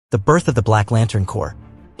The birth of the Black Lantern Corp.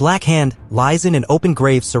 Black Hand lies in an open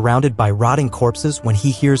grave surrounded by rotting corpses when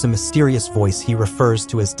he hears a mysterious voice he refers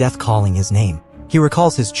to as death calling his name. He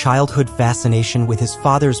recalls his childhood fascination with his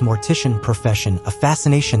father's mortician profession, a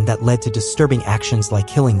fascination that led to disturbing actions like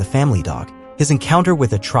killing the family dog. His encounter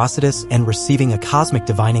with Atrocitus and receiving a cosmic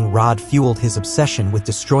divining rod fueled his obsession with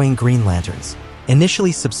destroying Green Lanterns.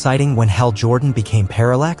 Initially subsiding when Hal Jordan became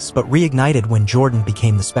Parallax, but reignited when Jordan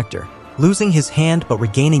became the Spectre. Losing his hand but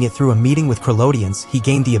regaining it through a meeting with Krolodians, he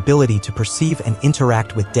gained the ability to perceive and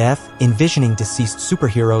interact with death, envisioning deceased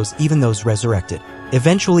superheroes, even those resurrected.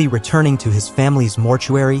 Eventually returning to his family's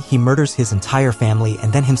mortuary, he murders his entire family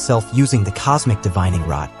and then himself using the cosmic divining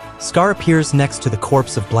rod. Scar appears next to the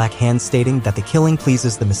corpse of Black Hand, stating that the killing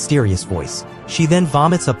pleases the mysterious voice. She then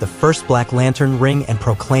vomits up the first Black Lantern ring and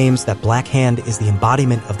proclaims that Black Hand is the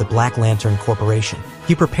embodiment of the Black Lantern Corporation.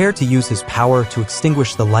 He prepared to use his power to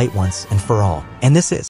extinguish the light once and for all. And this is